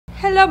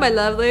Hello my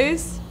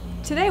lovelies!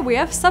 Today we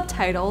have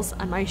subtitles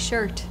on my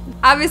shirt.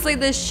 Obviously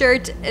this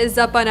shirt is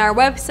up on our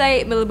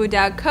website,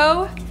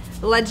 Milabu.co.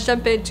 Let's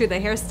jump into the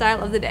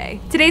hairstyle of the day.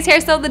 Today's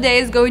hairstyle of the day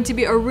is going to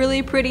be a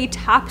really pretty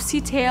topsy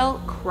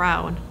tail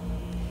crown.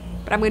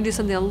 But I'm gonna do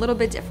something a little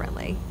bit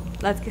differently.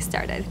 Let's get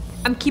started.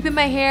 I'm keeping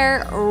my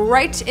hair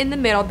right in the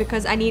middle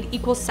because I need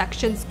equal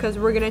sections because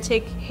we're gonna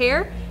take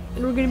hair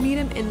and we're gonna meet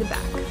them in the back.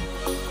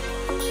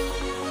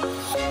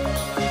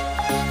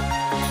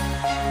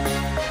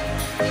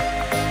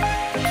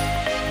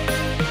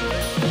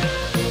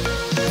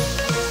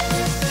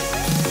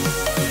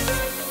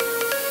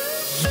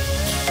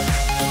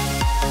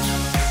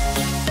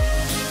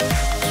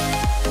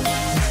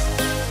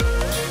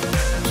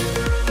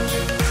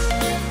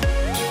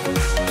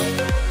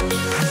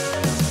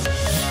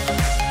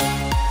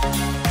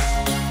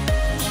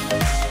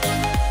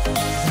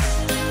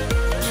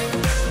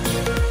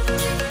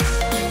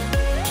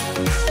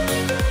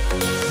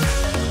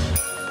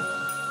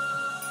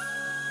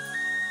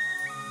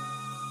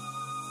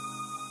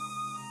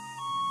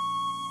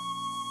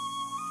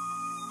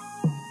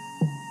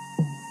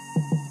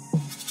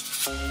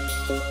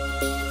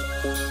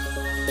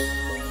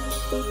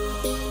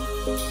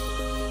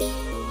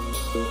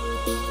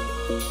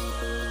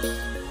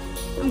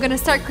 I'm gonna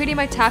start creating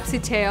my topsy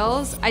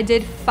tails. I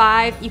did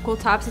 5 equal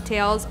topsy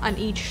tails on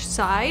each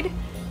side.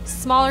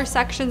 Smaller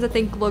sections I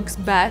think looks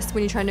best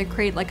when you're trying to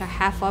create like a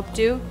half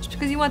updo, just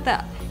because you want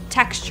that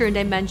texture and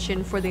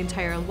dimension for the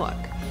entire look.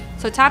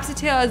 So topsy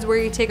tail is where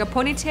you take a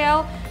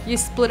ponytail, you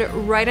split it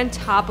right on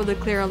top of the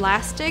clear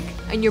elastic,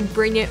 and you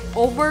bring it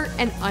over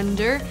and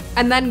under,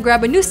 and then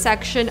grab a new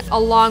section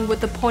along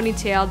with the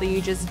ponytail that you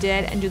just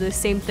did and do the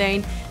same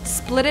thing.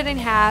 Split it in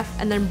half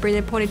and then bring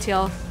the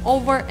ponytail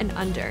over and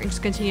under, and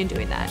just continue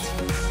doing that.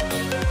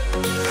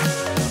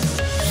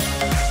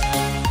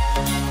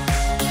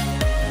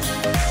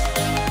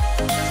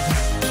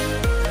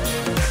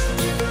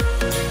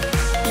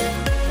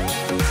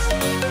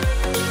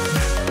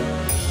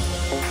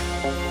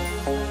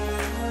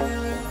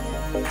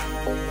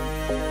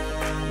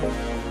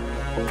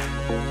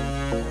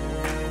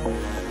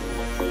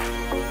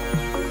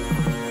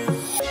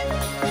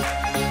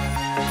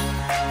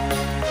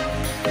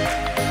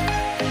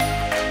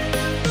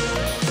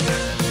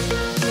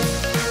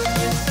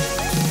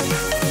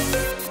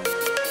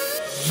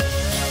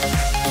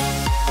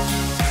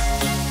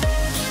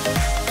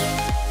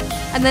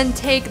 And then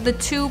take the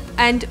 2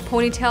 end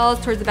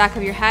ponytails towards the back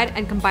of your head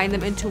and combine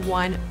them into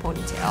one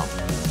ponytail.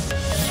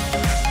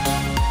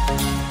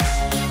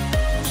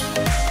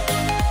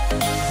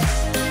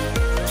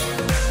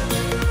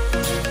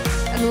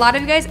 And a lot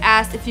of you guys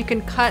asked if you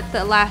can cut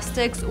the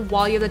elastics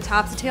while you have the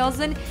topsy tails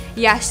in.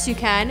 Yes, you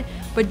can,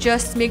 but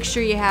just make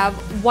sure you have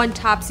one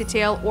topsy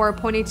tail or a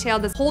ponytail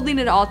that's holding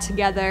it all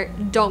together.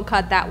 Don't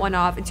cut that one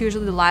off. It's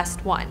usually the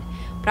last one.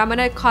 But I'm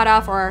gonna cut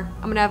off, or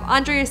I'm gonna have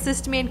Andre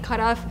assist me and cut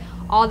off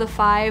all the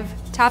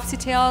 5 topsy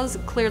tails,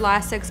 clear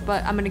elastics,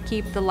 but I'm gonna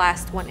keep the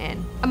last one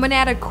in. I'm gonna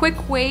add a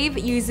quick wave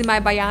using my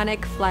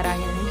bionic flat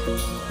iron.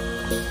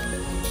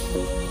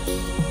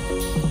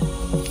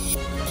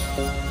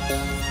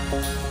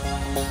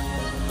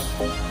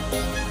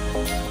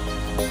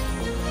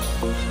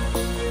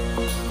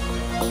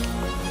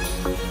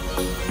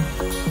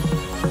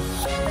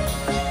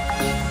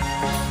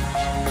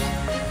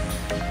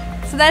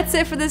 So that's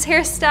it for this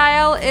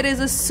hairstyle. It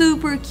is a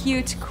super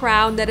cute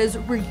crown that is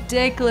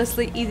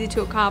ridiculously easy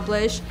to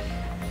accomplish.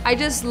 I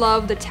just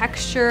love the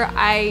texture.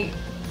 I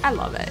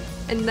love it.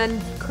 And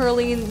then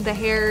curling the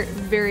hair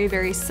very,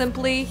 very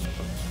simply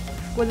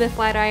with a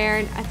flat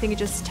iron, I think it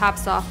just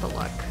tops off the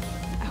look.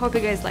 I hope you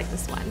guys like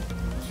this one.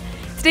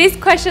 Today's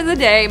question of the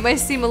day might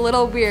seem a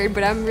little weird,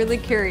 but I'm really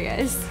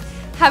curious.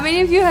 How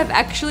many of you have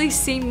actually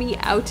seen me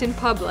out in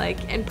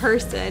public, in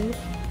person,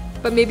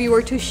 but maybe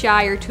we're too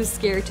shy or too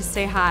scared to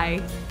say hi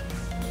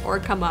or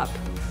come up?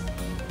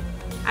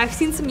 I've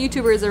seen some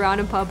YouTubers around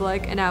in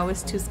public and I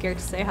was too scared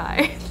to say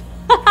hi.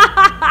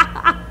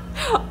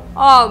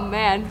 Oh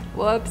man,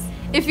 whoops.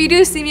 If you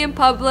do see me in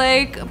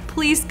public,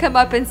 please come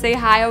up and say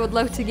hi. I would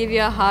love to give you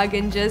a hug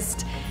and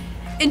just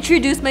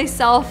introduce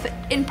myself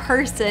in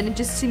person,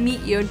 just to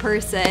meet you in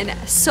person.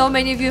 So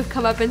many of you have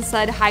come up and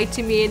said hi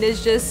to me and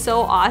it's just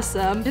so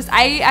awesome.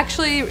 I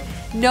actually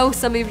know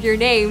some of your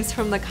names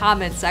from the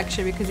comment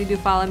section because you do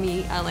follow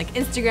me on like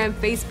Instagram,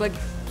 Facebook,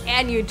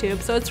 and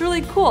YouTube, so it's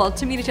really cool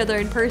to meet each other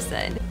in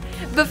person.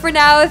 But for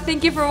now,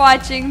 thank you for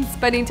watching,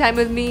 spending time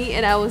with me,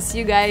 and I will see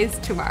you guys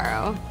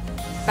tomorrow.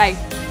 Bye.